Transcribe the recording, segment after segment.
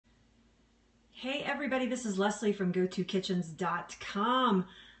Hey everybody, this is Leslie from GoToKitchens.com.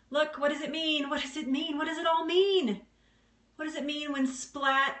 Look, what does it mean? What does it mean? What does it all mean? What does it mean when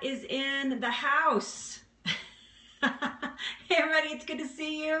Splat is in the house? Hey everybody, it's good to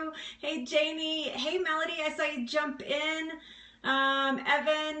see you. Hey Jamie, hey Melody, I saw you jump in.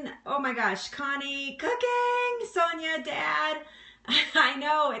 Evan, oh my gosh, Connie, cooking, Sonia, Dad. I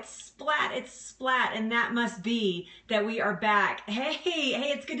know, it's splat, and that must be that we are back.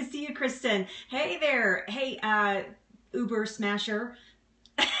 Hey, it's good to see you, Kristen. Hey there. Hey, Uber Smasher.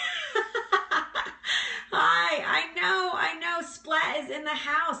 Hi, I know, Splat is in the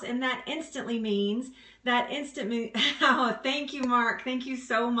house, and that instantly means, oh, thank you, Mark. Thank you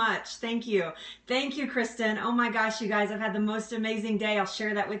so much. Thank you. Thank you, Kristen. Oh my gosh, you guys, I've had the most amazing day. I'll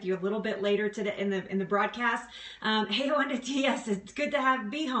share that with you a little bit later today in the broadcast. Hey, Wanda TS, it's good to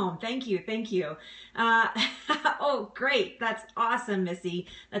be home. Thank you. Thank you. Oh, great. That's awesome, Missy.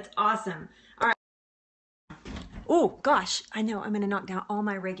 That's awesome. All right. Oh gosh, I know I'm going to knock down all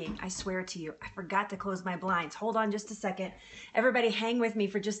my rigging. I swear to you, I forgot to close my blinds. Hold on just a second. Everybody hang with me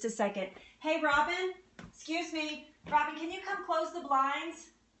for just a second. Hey, Robin, excuse me. Robin, can you come close the blinds?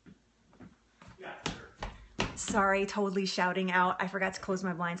 Yeah, sure. Sorry, totally shouting out. I forgot to close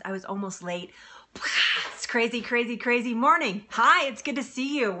my blinds. I was almost late. It's crazy, crazy, crazy morning. Hi, it's good to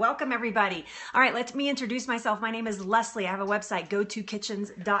see you. Welcome, everybody. All right, let me introduce myself. My name is Leslie. I have a website,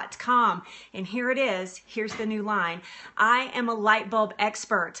 GoToKitchens.com. And here it is. Here's the new line. I am a light bulb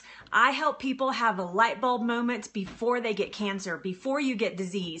expert. I help people have a light bulb moment before they get cancer, before you get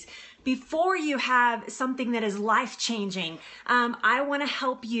disease, before you have something that is life-changing. I want to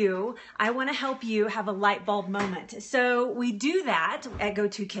help you. I want to help you have a light bulb moment. So we do that at Go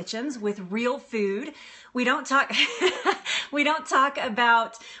To Kitchens with real food. We don't talk we don't talk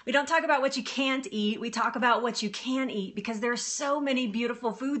about what you can't eat. We talk about what you can eat, because there's so many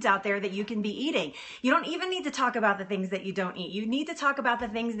beautiful foods out there that you can be eating. You don't even need to talk about the things that you don't eat. You need to talk about the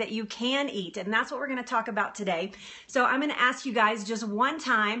things that you can eat, and that's what we're going to talk about today. So I'm going to ask you guys just one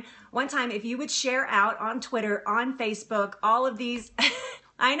time if you would share out on Twitter, on Facebook, all of these.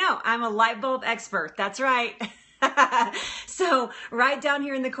 I know, I'm a light bulb expert. That's right. So right down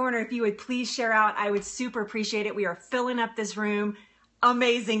here in the corner, if you would please share out, I would super appreciate it. We are filling up this room.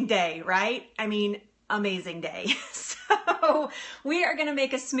 Amazing day, right? I mean, amazing day. So we are going to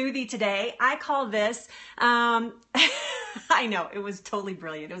make a smoothie today. I call this, I know, it was totally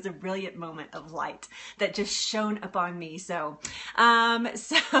brilliant. It was a brilliant moment of light that just shone upon me. So I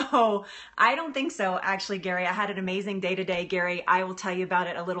don't think so, actually, Gary. I had an amazing day today, Gary. I will tell you about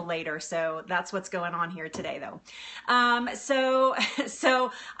it a little later. So that's what's going on here today, though. So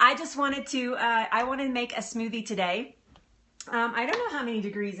I just wanted to, I want to make a smoothie today. I don't know how many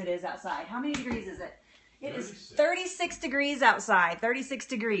degrees it is outside. How many degrees is it? It is 36 degrees outside, 36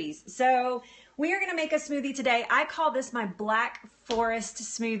 degrees. So we are going to make a smoothie today. I call this my Black Forest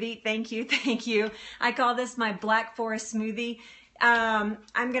smoothie. Thank you, thank you. I call this my Black Forest smoothie. I'm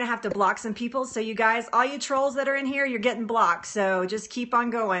going to have to block some people. So you guys, all you trolls that are in here, you're getting blocked. So just keep on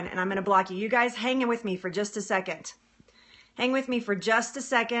going, and I'm going to block you. You guys hang with me for just a second. Hang with me for just a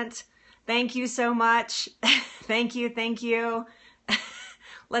second. Thank you so much. Thank you, thank you.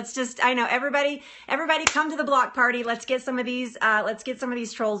 Let's just, I know, everybody come to the block party. Let's get some of these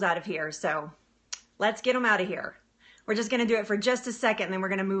trolls out of here. So let's get them out of here. We're just going to do it for just a second, and then we're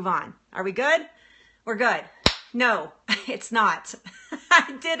going to move on. Are we good? We're good. No, it's not.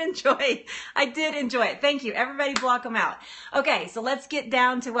 I did enjoy it. Thank you. Everybody block them out. Okay, so let's get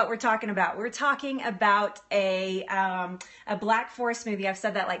down to what we're talking about. We're talking about a Black Forest smoothie. I've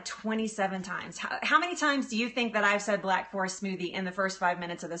said that like 27 times. How many times do you think that I've said Black Forest smoothie in the first 5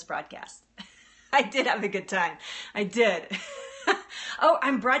 minutes of this broadcast? I did have a good time. I did. Oh,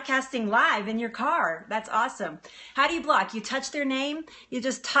 I'm broadcasting live in your car. That's awesome. How do you block? You touch their name. You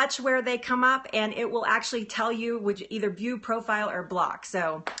just touch where they come up, and it will actually tell you which either view, profile, or block.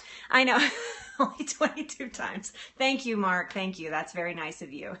 So I know. Only 22 times. Thank you, Mark. Thank you. That's very nice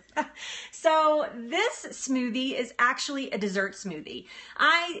of you. So this smoothie is actually a dessert smoothie.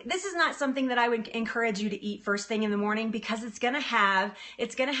 This is not something that I would encourage you to eat first thing in the morning, because it's going to have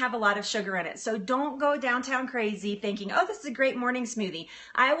a lot of sugar in it. So don't go downtown crazy thinking, oh, this is a great morning smoothie.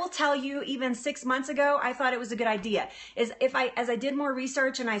 I will tell you, even 6 months ago, I thought it was a good idea. As I did more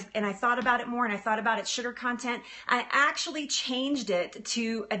research and I thought about it more, and I thought about its sugar content, I actually changed it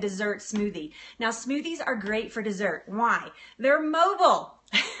to a dessert smoothie. Now, smoothies are great for dessert. Why? They're mobile.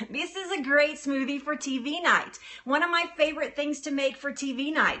 This is a great smoothie for TV night. One of my favorite things to make for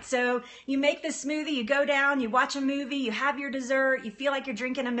TV night. So you make this smoothie, you go down, you watch a movie, you have your dessert, you feel like you're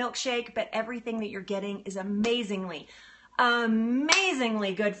drinking a milkshake, but everything that you're getting is amazingly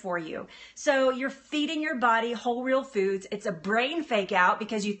amazingly good for you. So you're feeding your body whole real foods. It's a brain fake out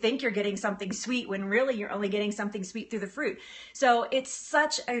because you think you're getting something sweet when really you're only getting something sweet through the fruit. So it's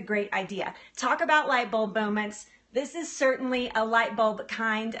such a great idea. Talk about light bulb moments. This is certainly a light bulb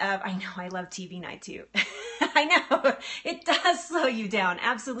kind of, I know I love TV night too. I know it does slow you down.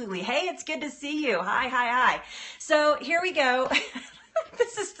 Absolutely. Hey, it's good to see you. Hi, hi, hi. So here we go.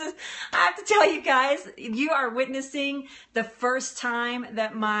 I have to tell you guys, you are witnessing the first time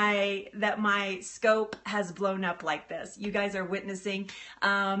that my scope has blown up like this. You guys are witnessing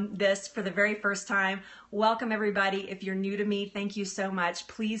this for the very first time. Welcome everybody. If you're new to me, thank you so much.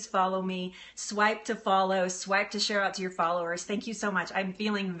 Please follow me. Swipe to follow, swipe to share out to your followers. Thank you so much. I'm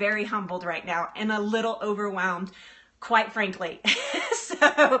feeling very humbled right now and a little overwhelmed, quite frankly.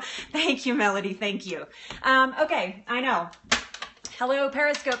 So thank you, Melody. Thank you. Okay, I know. Hello,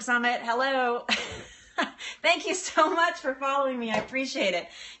 Periscope Summit. Hello. Thank you so much for following me. I appreciate it.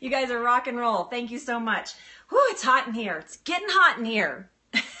 You guys are rock and roll. Thank you so much. Whew, it's hot in here. It's getting hot in here.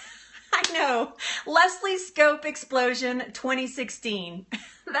 I know. Leslie Scope Explosion 2016.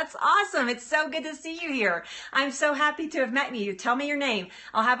 That's awesome. It's so good to see you here. I'm so happy to have met you. Tell me your name.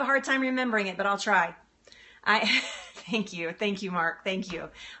 I'll have a hard time remembering it, but I'll try. Thank you. Thank you, Mark. Thank you.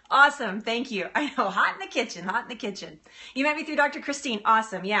 Awesome. Thank you. I know. Hot in the kitchen. Hot in the kitchen. You met me through Dr. Christine.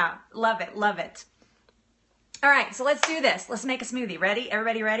 Awesome. Yeah. Love it. Love it. All right. So let's do this. Let's make a smoothie. Ready?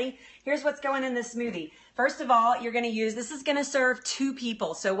 Everybody ready? Here's what's going in this smoothie. First of all, you're going to use, this is going to serve 2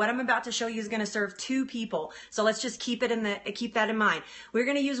 people. So what I'm about to show you is going to serve 2 people. So let's just keep that in mind. We're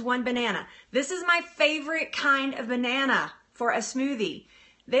going to use 1 banana. This is my favorite kind of banana for a smoothie.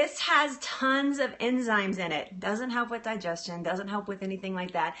 This has tons of enzymes in it. Doesn't help with digestion, doesn't help with anything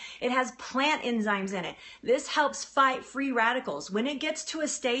like that. It has plant enzymes in it. This helps fight free radicals. When it gets to a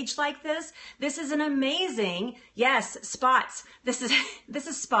stage like this, this is an amazing, yes, Spots. This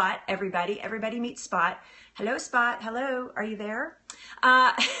is Spot, everybody. Everybody meet Spot. Hello, Spot. Hello, are you there?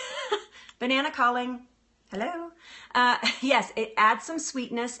 Banana calling. Hello. Yes, it adds some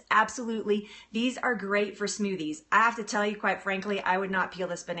sweetness. Absolutely. These are great for smoothies. I have to tell you, quite frankly, I would not peel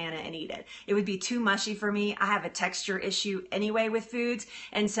this banana and eat it. It would be too mushy for me. I have a texture issue anyway with foods,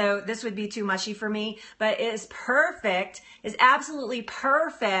 and so this would be too mushy for me, but it is perfect, is absolutely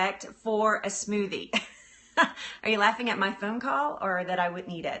perfect for a smoothie. Are you laughing at my phone call or that I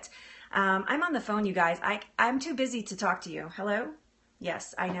wouldn't eat it? I'm on the phone, you guys. I'm too busy to talk to you. Hello?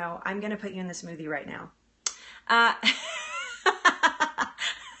 Yes, I know. I'm going to put you in the smoothie right now.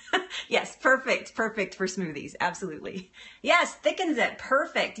 Yes, perfect for smoothies. Absolutely. Yes, thickens it.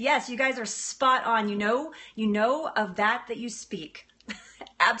 Perfect. Yes, you guys are spot on. You know of that you speak.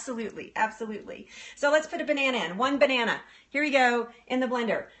 Absolutely. Absolutely. So let's put a banana in. 1 banana. Here we go in the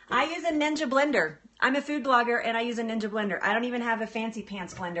blender. I use a Ninja blender. I'm a food blogger and I use a Ninja blender. I don't even have a fancy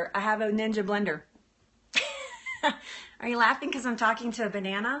pants blender. I have a Ninja blender. Are you laughing because I'm talking to a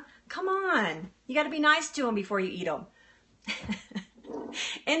banana? Come on. You got to be nice to them before you eat them.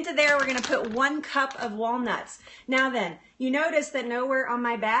 Into there, we're going to put 1 cup of walnuts. Now then, you notice that nowhere on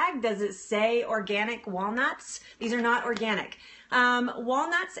my bag does it say organic walnuts. These are not organic.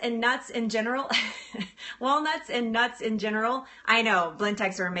 Walnuts and nuts in general, I know,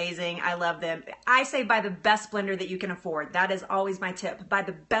 Blendtecs are amazing. I love them. I say buy the best blender that you can afford. That is always my tip. Buy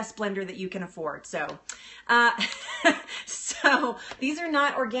the best blender that you can afford. So, so these are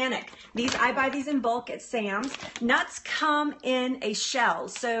not organic. I buy these in bulk at Sam's. Nuts come in a shell.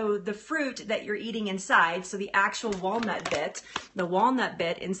 So the fruit that you're eating inside, so the actual walnut bit, the walnut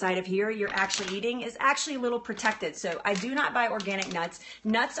bit inside of here you're actually eating is actually a little protected. So I do not buy organic nuts.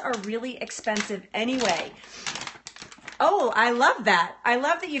 Nuts are really expensive anyway. Oh, I love that. I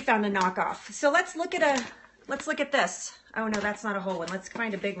love that you found a knockoff. So let's look at this. Oh no, that's not a whole one. Let's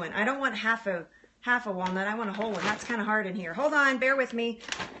find a big one. I don't want half a walnut. I want a whole one. That's kind of hard in here. Hold on, bear with me.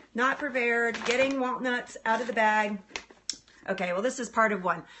 Not prepared. Getting walnuts out of the bag. Okay, well this is part of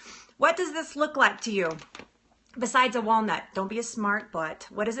one. What does this look like to you? Besides a walnut, don't be a smart butt.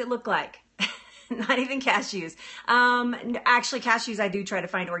 What does it look like? Not even cashews. Actually, cashews I do try to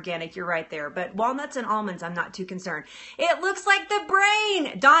find organic. You're right there. But walnuts and almonds, I'm not too concerned. It looks like the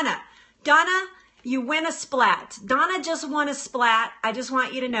brain. Donna, you win a splat. Donna just won a splat. I just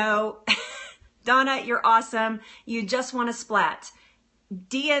want you to know. Donna, you're awesome. You just won a splat.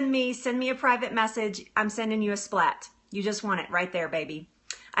 DM me, send me a private message. I'm sending you a splat. You just won it right there, baby.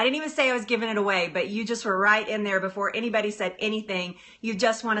 I didn't even say I was giving it away, but you just were right in there before anybody said anything. You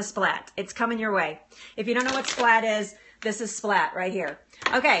just won a splat. It's coming your way. If you don't know what splat is, this is splat right here.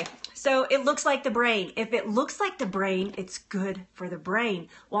 Okay, So it looks like the brain. If it looks like the brain, it's good for the brain.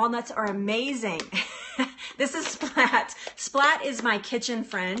 Walnuts are amazing. This is Splat. Splat is my kitchen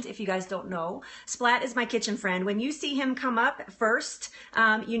friend, if you guys don't know. Splat is my kitchen friend. When you see him come up first,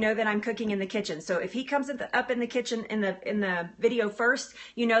 you know that I'm cooking in the kitchen. So if he comes up in the kitchen in the video first,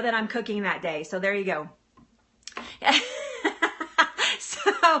 you know that I'm cooking that day. So there you go.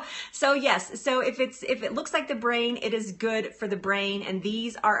 So yes, so if it looks like the brain, it is good for the brain, and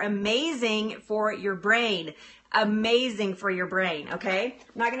these are amazing for your brain. Amazing for your brain, okay?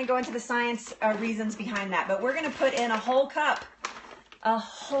 I'm not going to go into the science reasons behind that, but we're going to put in a whole cup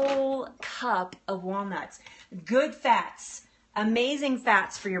of walnuts. Good fats, amazing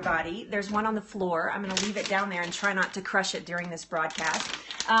fats for your body. There's one on the floor. I'm going to leave it down there and try not to crush it during this broadcast.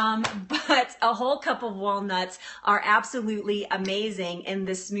 But a whole cup of walnuts are absolutely amazing in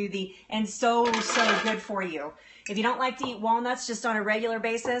this smoothie and so good for you. If you don't like to eat walnuts just on a regular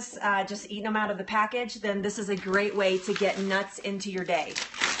basis, just eating them out of the package, then this is a great way to get nuts into your day.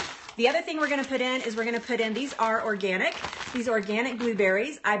 The other thing we're going to put in is these are organic. These organic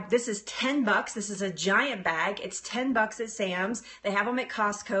blueberries. This is $10. This is a giant bag. It's $10 at Sam's. They have them at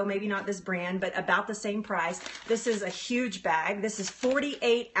Costco, maybe not this brand, but about the same price. This is a huge bag. This is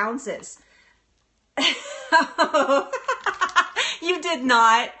 48 ounces. You did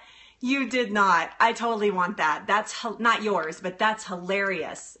not. You did not. I totally want that. That's not yours, but that's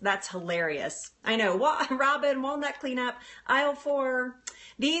hilarious. That's hilarious. I know. Robin, walnut cleanup, aisle 4.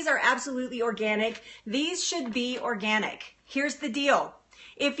 These are absolutely organic. These should be organic. Here's the deal.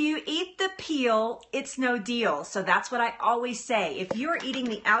 If you eat the peel, it's no deal. So that's what I always say. If you're eating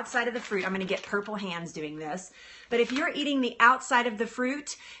the outside of the fruit, I'm going to get purple hands doing this. But if you're eating the outside of the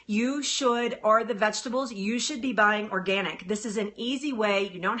fruit, or the vegetables, you should be buying organic. This is an easy way.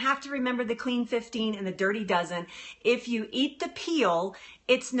 You don't have to remember the clean 15 and the dirty dozen. If you eat the peel,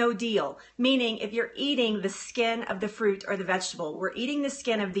 it's no deal. Meaning if you're eating the skin of the fruit or the vegetable, we're eating the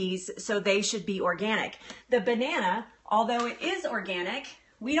skin of these, so they should be organic. The banana, although it is organic,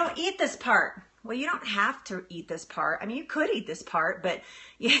 we don't eat this part. Well, you don't have to eat this part. I mean, you could eat this part, but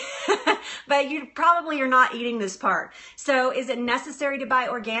but you probably are not eating this part. So is it necessary to buy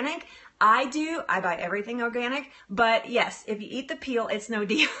organic? I do. I buy everything organic. But yes, if you eat the peel, it's no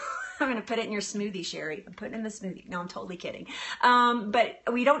deal. I'm going to put it in your smoothie, Sherry. I'm putting it in the smoothie. No, I'm totally kidding. But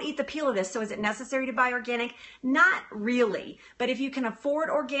we don't eat the peel of this. So is it necessary to buy organic? Not really. But if you can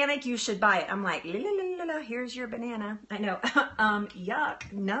afford organic, you should buy it. I'm like, la, la, la, la, here's your banana. I know.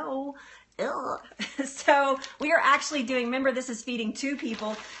 Yuck. No. Ugh. So we are actually doing, remember this is feeding 2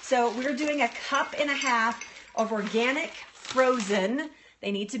 people. So we're doing 1.5 cups of organic frozen.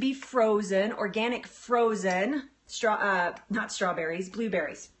 They need to be frozen, organic frozen, not strawberries,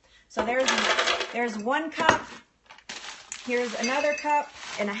 blueberries. So there's 1 cup. Here's another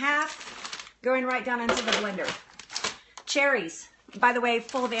 1.5 cups going right down into the blender. Cherries, by the way,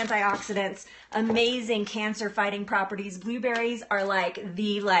 full of antioxidants, amazing cancer fighting properties. Blueberries are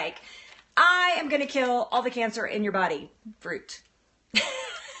I am going to kill all the cancer in your body. Fruit.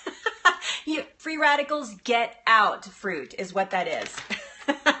 Free radicals, get out fruit is what that is.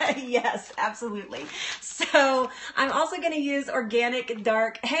 Yes, absolutely. So I'm also going to use organic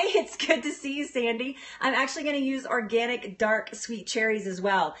dark. Hey, it's good to see you, Sandy. I'm actually going to use organic dark sweet cherries as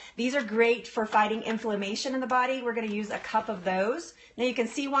well. These are great for fighting inflammation in the body. We're going to use 1 cup of those. Now you can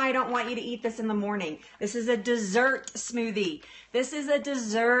see why I don't want you to eat this in the morning. This is a dessert smoothie. This is a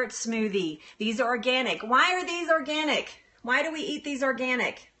dessert smoothie. These are organic. Why are these organic? Why do we eat these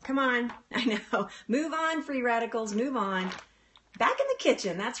organic? Come on. I know. Move on, free radicals. Move on. Back in the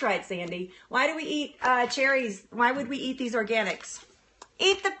kitchen. That's right, Sandy. Why do we eat cherries? Why would we eat these organics?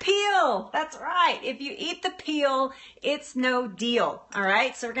 Eat the peel. That's right. If you eat the peel, it's no deal. All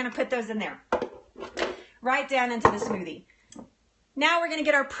right. So we're going to put those in there. Right down into the smoothie. Now we're going to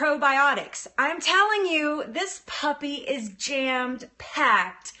get our probiotics. I'm telling you, this puppy is jammed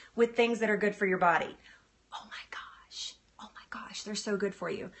packed with things that are good for your body. Oh my gosh, they're so good for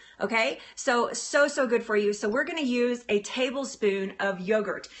you. Okay, so good for you. So we're going to use a tablespoon of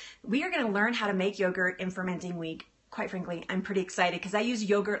yogurt. We are going to learn how to make yogurt in fermenting week. Quite frankly, I'm pretty excited because I use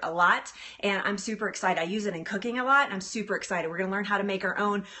yogurt a lot and I'm super excited. I use it in cooking a lot and I'm super excited. We're going to learn how to make our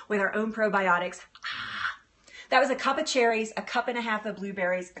own with our own probiotics. That was 1 cup of cherries, 1.5 cups of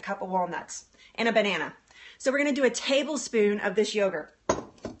blueberries, 1 cup of walnuts, and a banana. So we're going to do a tablespoon of this yogurt.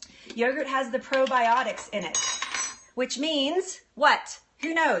 Yogurt has the probiotics in it, which means what?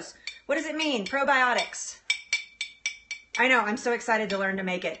 Who knows? What does it mean? Probiotics. I know, I'm so excited to learn to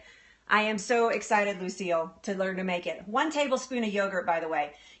make it. I am so excited, Lucille, to learn to make it. 1 tablespoon of yogurt, by the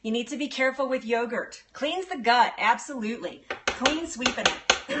way. You need to be careful with yogurt. Cleans the gut, absolutely. Clean sweeping it.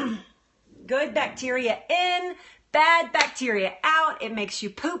 Good bacteria in, bad bacteria out. It makes you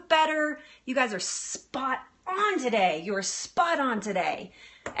poop better. You guys are spot on today. You are spot on today.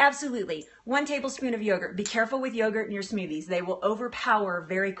 Absolutely. 1 tablespoon of yogurt. Be careful with yogurt in your smoothies. They will overpower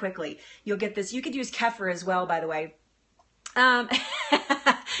very quickly. You'll get this. You could use kefir as well, by the way.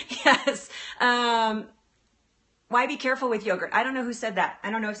 Yes. Why be careful with yogurt? I don't know who said that.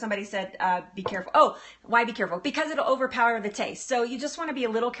 I don't know if somebody said be careful. Oh, why be careful? Because it'll overpower the taste. So you just want to be a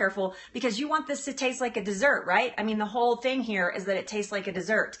little careful because you want this to taste like a dessert, right? I mean, the whole thing here is that it tastes like a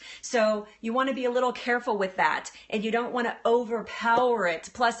dessert. So you want to be a little careful with that and you don't want to overpower it.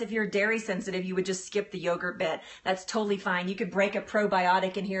 Plus, if you're dairy sensitive, you would just skip the yogurt bit. That's totally fine. You could break a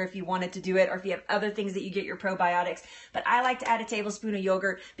probiotic in here if you wanted to do it or if you have other things that you get your probiotics. But I like to add a tablespoon of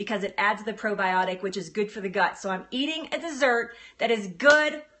yogurt because it adds the probiotic, which is good for the gut. So I'm eating a dessert that is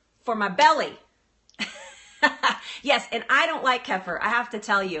good for my belly. Yes, and I don't like kefir, I have to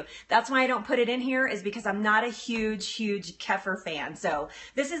tell you. That's why I don't put it in here is because I'm not a huge kefir fan. So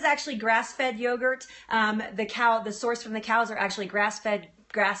this is actually grass-fed yogurt. The source from the cows are actually grass-fed,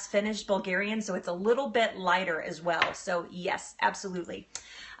 grass-finished Bulgarian, so it's a little bit lighter as well. So yes, absolutely.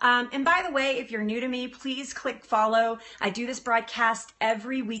 And by the way, if you're new to me, please click follow. I do this broadcast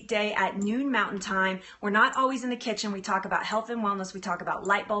every weekday at noon Mountain Time. We're not always in the kitchen. We talk about health and wellness. We talk about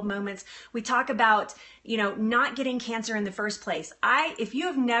light bulb moments. We talk about, you know, not getting cancer in the first place. If you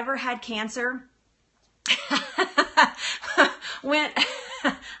have never had cancer,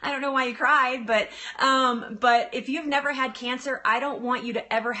 I don't know why you cried, but if you've never had cancer, I don't want you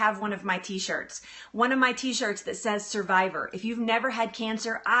to ever have one of my t-shirts. One of my t-shirts that says survivor. If you've never had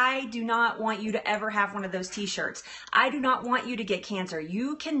cancer, I do not want you to ever have one of those t-shirts. I do not want you to get cancer.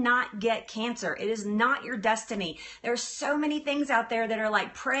 You cannot get cancer. It is not your destiny. There are so many things out there that are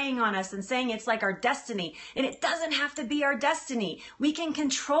like preying on us and saying it's like our destiny, and it doesn't have to be our destiny. We can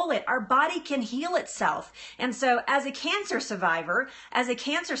control it. Our body can heal itself. And so as a cancer survivor,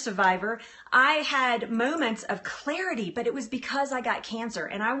 I had moments of clarity, but it was because I got cancer,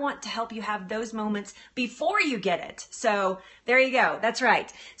 and I want to help you have those moments before you get it. So there you go. That's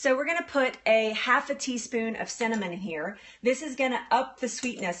right. So we're going to put a ½ teaspoon of cinnamon in here. This is going to up the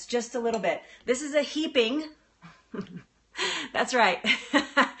sweetness just a little bit. This is a heaping. That's right.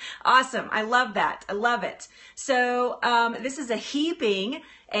 Awesome. I love that. I love it. So this is a heaping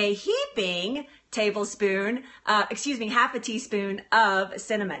tablespoon, ½ teaspoon of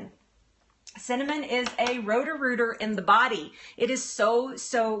cinnamon. Cinnamon is a roto-rooter in the body. It is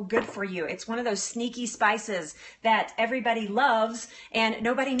so good for you. It's one of those sneaky spices that everybody loves and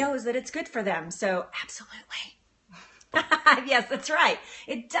nobody knows that it's good for them. So absolutely. Yes, that's right.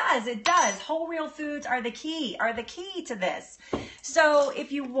 It does. It does. Whole real foods are the key to this. So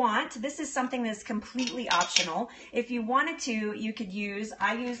if you want, this is something that's completely optional. If you wanted to, you could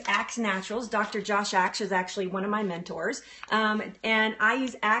I use Axe Naturals. Dr. Josh Axe is actually one of my mentors. And I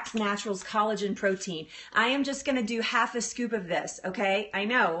use Axe Naturals collagen protein. I am just going to do ½ a scoop of this. Okay. I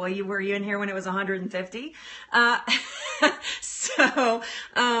know. Well, were you in here when it was 150? Yeah.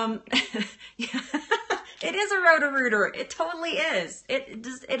 It is a roto-rooter. It totally is.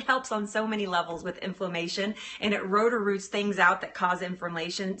 It helps on so many levels with inflammation, and it roto-roots things out that cause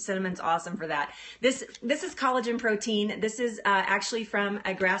inflammation. Cinnamon's awesome for that. This is collagen protein. This is actually from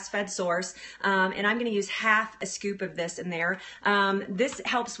a grass-fed source, and I'm going to use ½ a scoop of this in there. This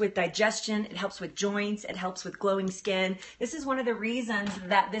helps with digestion. It helps with joints. It helps with glowing skin. This is one of the reasons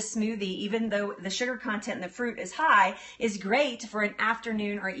that this smoothie, even though the sugar content in the fruit is high, is great for an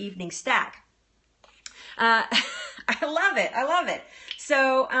afternoon or evening snack. I love it. I love it.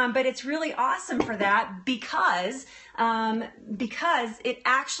 So, but it's really awesome for that because it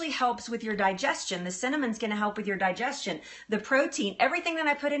actually helps with your digestion. The cinnamon's going to help with your digestion. The protein, everything that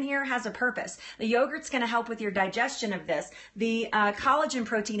I put in here has a purpose. The yogurt's going to help with your digestion of this. The collagen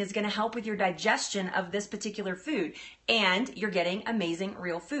protein is going to help with your digestion of this particular food. And you're getting amazing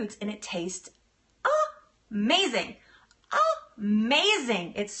real foods, and it tastes amazing.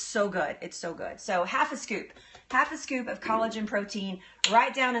 Amazing. It's so good. It's so good. So ½ a scoop of collagen protein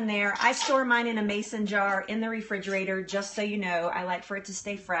right down in there. I store mine in a mason jar in the refrigerator, just so you know. I like for it to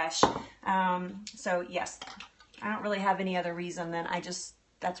stay fresh. So yes, I don't really have any other reason than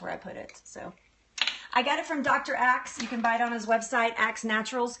that's where I put it. So I got it from Dr. Axe. You can buy it on his website, Axe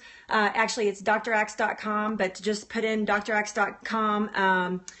Naturals. Actually, it's draxe.com, but just put in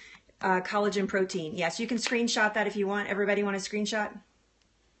draxe.com, collagen protein. Yes, you can screenshot that if you want. Everybody want a screenshot?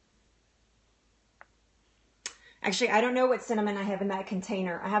 Actually, I don't know what cinnamon I have in that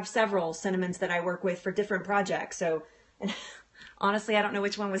container. I have several cinnamons that I work with for different projects. So, and honestly, I don't know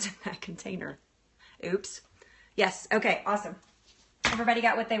which one was in that container. Oops. Yes. Okay. Awesome. Everybody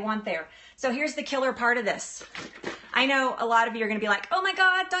got what they want there. So here's the killer part of this. I know a lot of you are going to be like, oh my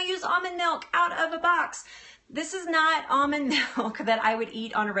God, don't use almond milk out of a box. This is not almond milk that I would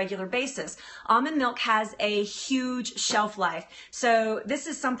eat on a regular basis. Almond milk has a huge shelf life. So this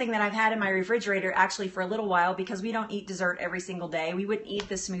is something that I've had in my refrigerator actually for a little while because we don't eat dessert every single day. We wouldn't eat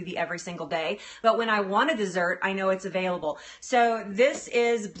this smoothie every single day. But when I want a dessert, I know it's available. So this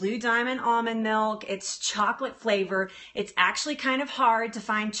is Blue Diamond almond milk. It's chocolate flavor. It's actually kind of hard to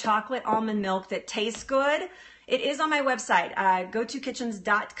find chocolate almond milk that tastes good. It is on my website,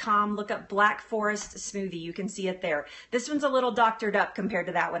 gotokitchens.com. Look up Black Forest Smoothie. You can see it there. This one's a little doctored up compared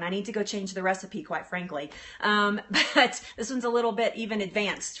to that one. I need to go change the recipe, quite frankly. But this one's a little bit even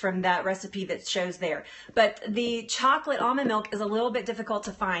advanced from that recipe that shows there. But the chocolate almond milk is a little bit difficult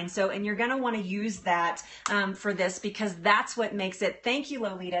to find. So, and you're going to want to use that for this because that's what makes it. Thank you,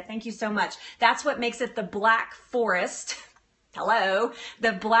 Lolita. Thank you so much. That's what makes it the Black Forest. Hello,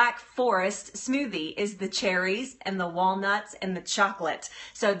 the Black Forest smoothie is the cherries and the walnuts and the chocolate.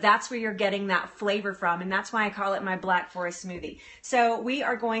 So that's where you're getting that flavor from, and that's why I call it my Black Forest smoothie. So we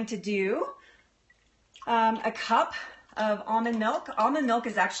are going to do a cup of almond milk. Almond milk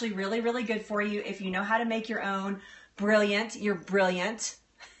is actually really, really good for you if you know how to make your own. Brilliant, you're brilliant.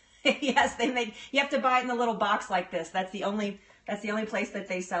 Yes, you have to buy it in a little box like this. That's the only place that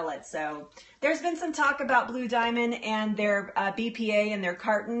they sell it. So there's been some talk about Blue Diamond and their BPA and their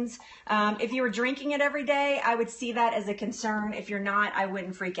cartons. If you were drinking it every day, I would see that as a concern. If you're not, I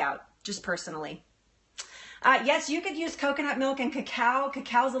wouldn't freak out, just personally. Yes, you could use coconut milk and cacao.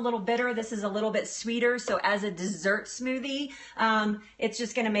 Cacao's a little bitter. This is a little bit sweeter. So as a dessert smoothie, it's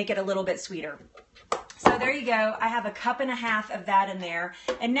just going to make it a little bit sweeter. So there you go. I have a cup and a half of that in there.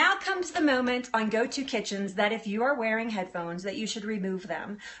 And now comes the moment on Go To Kitchens that if you are wearing headphones, that you should remove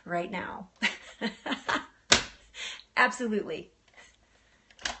them right now. Absolutely.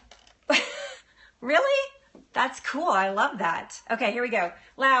 Really? That's cool. I love that. Okay, here we go.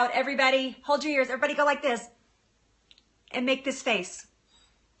 Loud, everybody. Hold your ears. Everybody go like this. And make this face,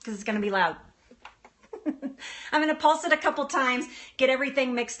 because it's going to be loud. I'm going to pulse it a couple times, get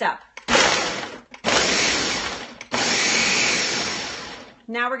everything mixed up.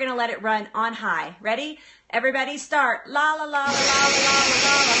 Now we're going to let it run on high. Ready? Everybody start. La la la la la la la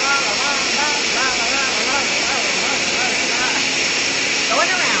la la la la la la la.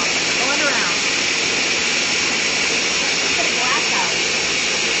 Going around, going around. Get a glass out.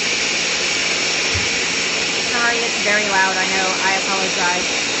 Sorry, it's very loud. I know. I apologize.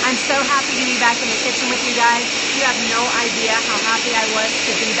 I'm so happy to be back in the kitchen with you guys. You have no idea how happy I was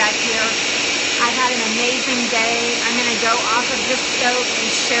to be back here. I had an amazing day. I'm going to go off of this stove and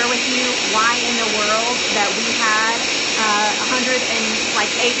share with you why in the world that we had 180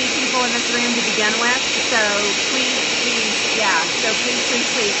 people in this room to begin with. So please, yeah. So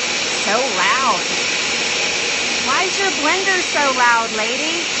please. So loud. Why is your blender so loud,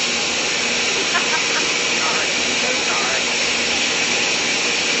 lady? Sorry, so sorry.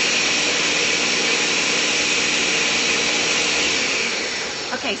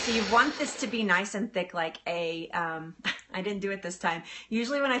 Okay, so you want this to be nice and thick like a, I didn't do it this time.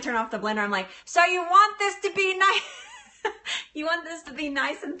 Usually when I turn off the blender, I'm like, so you want this to be nice, you want this to be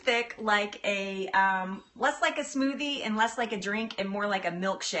nice and thick like a, less like a smoothie and less like a drink and more like a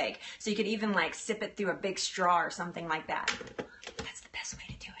milkshake. So you could even like sip it through a big straw or something like that. That's the best way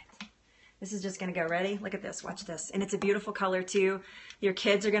to do it. This is just gonna go, ready? Look at this, watch this. And it's a beautiful color too. Your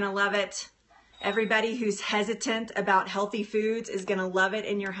kids are gonna love it. Everybody who's hesitant about healthy foods is going to love it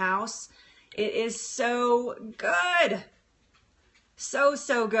in your house. It is so good.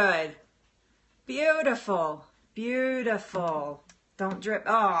 So good. Beautiful. Beautiful. Don't drip.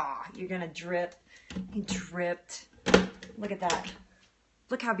 Oh, you're going to drip. You dripped. Look at that.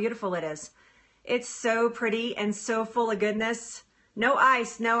 Look how beautiful it is. It's so pretty and so full of goodness. No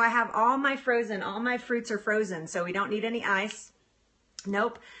ice. No, I have all my frozen. All my fruits are frozen, so we don't need any ice.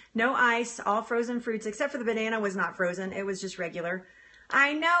 Nope. No ice, all frozen fruits, except for the banana was not frozen. It was just regular.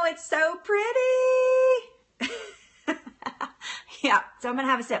 I know, it's so pretty. Yeah, so I'm going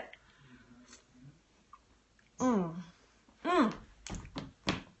to have a sip.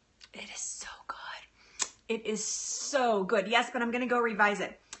 It is so good. It is so good. Yes, but I'm going to go revise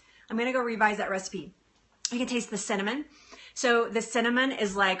it. I'm going to go revise that recipe. You can taste the cinnamon. So the cinnamon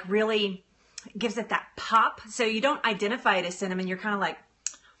is like really gives it that pop. So you don't identify it as cinnamon. You're kind of like,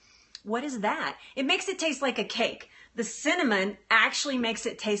 what is that? It makes it taste like a cake. The cinnamon actually makes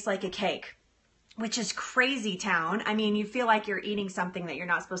it taste like a cake, which is crazy town. I mean, you feel like you're eating something that you're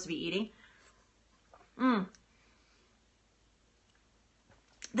not supposed to be eating.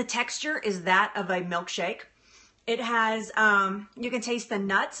 The texture is that of a milkshake. It has, you can taste the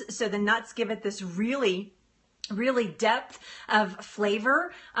nuts. So the nuts give it this really depth of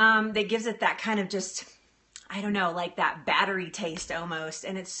flavor that gives it that kind of just, I don't know, like that battery taste almost.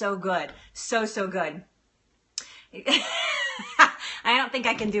 And it's so good. So good. I don't think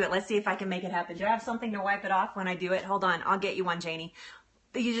I can do it. Let's see if I can make it happen. Do I have something to wipe it off when I do it? Hold on. I'll get you one, Janie.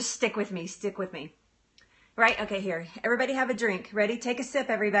 You just stick with me. Stick with me. Right? Okay, here. Everybody have a drink. Ready? Take a sip,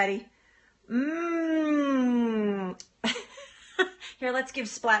 everybody. Mmm. Here, let's give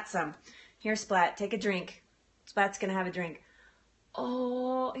Splat some. Here, Splat. Take a drink. Splat's going to have a drink.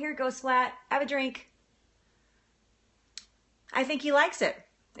 Oh, here it goes, Splat. Have a drink. I think he likes it.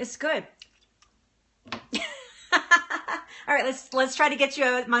 It's good. All right, let's try to get you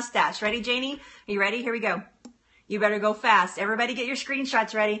a mustache. Ready, Janie? Are you ready? Here we go. You better go fast. Everybody get your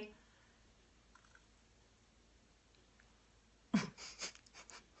screenshots ready.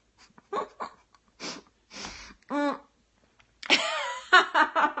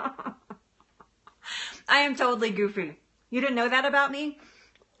 I am totally goofy. You didn't know that about me?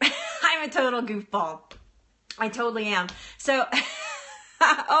 I'm a total goofball. I totally am. So,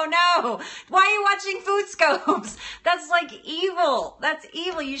 oh no, why are you watching Food Scopes? That's like evil. That's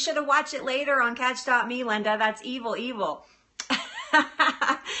evil. You should have watched it later on Catch.me, Linda. That's evil.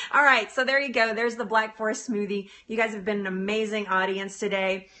 All right, so there you go. There's the Black Forest smoothie. You guys have been an amazing audience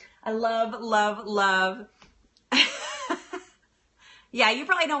today. I love. Yeah, you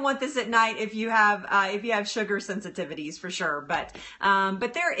probably don't want this at night if you have sugar sensitivities for sure. But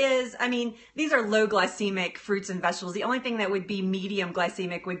there is, I mean, these are low glycemic fruits and vegetables. The only thing that would be medium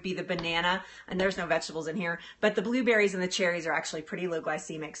glycemic would be the banana, and there's no vegetables in here. But the blueberries and the cherries are actually pretty low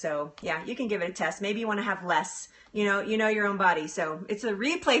glycemic. So yeah, you can give it a test. Maybe you want to have less. You know your own body. So it's a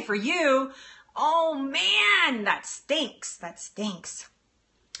replay for you. Oh man, that stinks.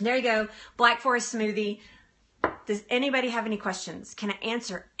 There you go, Black Forest smoothie. Does anybody have any questions? Can I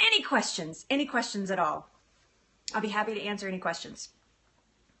answer any questions? Any questions at all? I'll be happy to answer any questions.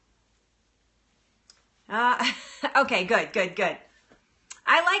 Okay, good.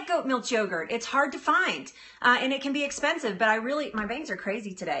 I like goat milk yogurt. It's hard to find, and it can be expensive, but my bangs are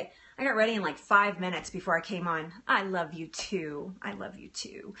crazy today. I got ready in like 5 minutes before I came on. I love you too.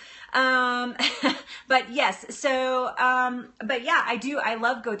 But yes, so, but yeah, I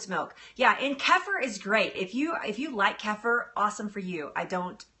love goat's milk. Yeah, and kefir is great. If you like kefir, awesome for you.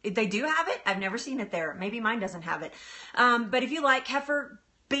 They do have it. I've never seen it there. Maybe mine doesn't have it. But if you like kefir,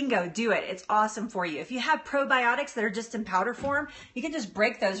 bingo, do it. It's awesome for you. If you have probiotics that are just in powder form, you can just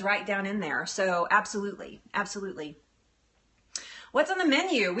break those right down in there. So absolutely. What's on the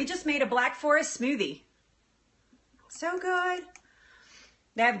menu? We just made a Black Forest smoothie. So good.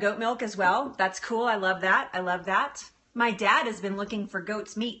 They have goat milk as well. That's cool. I love that. My dad has been looking for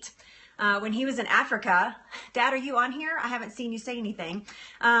goat's meat. When he was in Africa, Dad, are you on here? I haven't seen you say anything.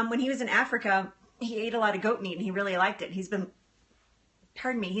 When he was in Africa, he ate a lot of goat meat and he really liked it. He's been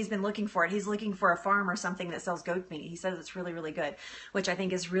looking for it. He's looking for a farm or something that sells goat meat. He says it's really good, which I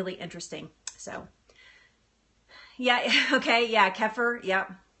think is really interesting. So yeah, okay, yeah, kefir,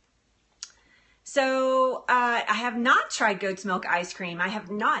 yep. So I have not tried goat's milk ice cream. I have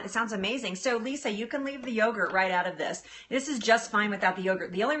not. It sounds amazing. So Lisa, you can leave the yogurt right out of this. This is just fine without the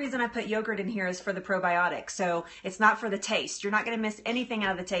yogurt. The only reason I put yogurt in here is for the probiotics. So it's not for the taste. You're not going to miss anything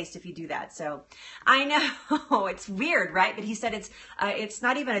out of the taste if you do that. So I know it's weird, right? But he said it's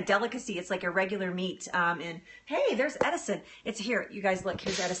not even a delicacy. It's like a regular meat. And hey, there's Edison. It's here. You guys look,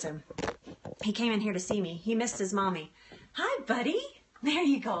 here's Edison. He came in here to see me. He missed his mommy. Hi, buddy. There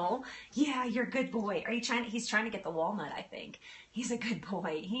you go. Yeah, you're a good boy. He's trying to get the walnut, I think. He's a good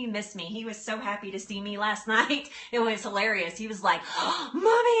boy. He missed me. He was so happy to see me last night. It was hilarious. He was like, oh,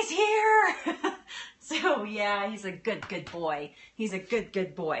 Mommy's here. So yeah, he's a good boy. He's a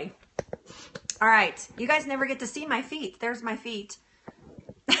good boy. All right. You guys never get to see my feet. There's my feet.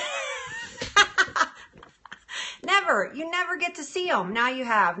 Never. You never get to see them. Now you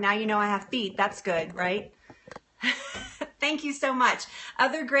have. Now you know I have feet. That's good, right? Thank you so much.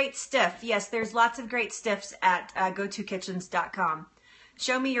 Other great stuff. Yes, there's lots of great stuffs at gotokitchens.com.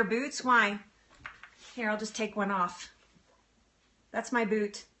 Show me your boots. Why? Here, I'll just take one off. That's my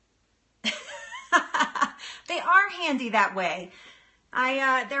boot. They are handy that way.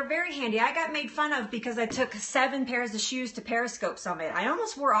 They're very handy. I got made fun of because I took 7 pairs of shoes to Periscope Summit. I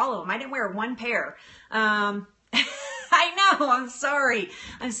almost wore all of them. I didn't wear one pair. I know. I'm sorry.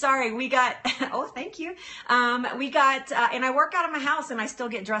 We got, oh, thank you. And I work out of my house and I still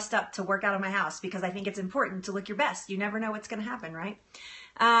get dressed up to work out of my house because I think it's important to look your best. You never know what's going to happen, right?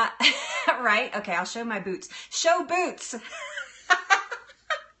 Right. Okay. I'll show my boots. Show boots.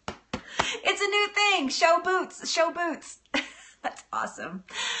 It's a new saying. Show boots, show boots. That's awesome.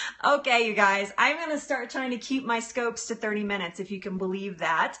 Okay, you guys, I'm going to start trying to keep my scopes to 30 minutes, if you can believe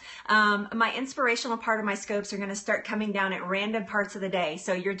that. My inspirational part of my scopes are going to start coming down at random parts of the day.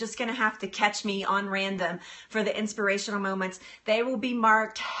 So you're just going to have to catch me on random for the inspirational moments. They will be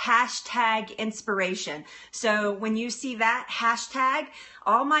marked #inspiration. So when you see that hashtag,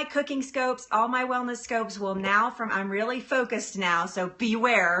 all my cooking scopes, all my wellness scopes will now I'm really focused now, so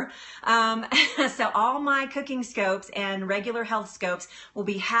beware. So all my cooking scopes and regular health scopes will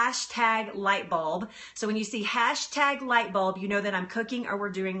be #lightbulb. So when you see #lightbulb, you know that I'm cooking or we're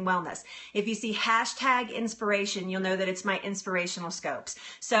doing wellness. If you see #inspiration, you'll know that it's my inspirational scopes.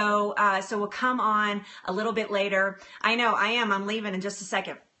 So we'll come on a little bit later. I know I'm leaving in just a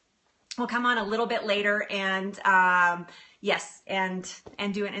second. We'll come on a little bit later and yes, and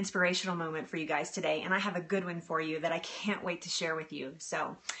do an inspirational moment for you guys today. And I have a good one for you that I can't wait to share with you.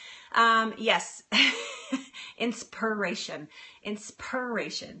 So, yes, inspiration.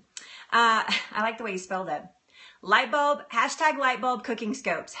 I like the way you spelled it. Lightbulb, #lightbulb cooking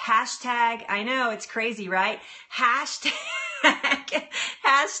scopes. I know it's crazy, right?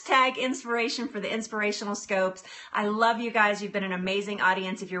 Hashtag inspiration for the inspirational scopes. I love you guys. You've been an amazing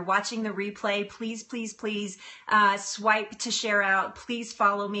audience. If you're watching the replay, please, please, please swipe to share out. Please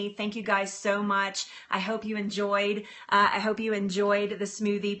follow me. Thank you guys so much. I hope you enjoyed. I hope you enjoyed the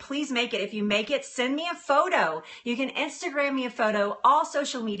smoothie. Please make it. If you make it, send me a photo. You can Instagram me a photo, all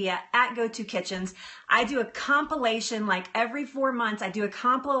social media at GoToKitchens. I do a compilation, like every 4 months, I do a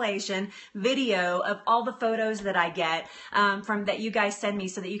compilation video of all the photos that I get from that you guys send me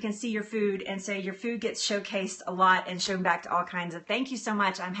so that you can see your food and say your food gets showcased a lot and shown back to all kinds of. Thank you so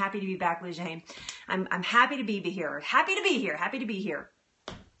much. I'm happy to be back, Lujane. I'm happy to be here. Happy to be here.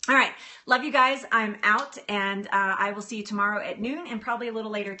 All right. Love you guys. I'm out and I will see you tomorrow at noon and probably a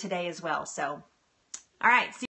little later today as well. So, all right. See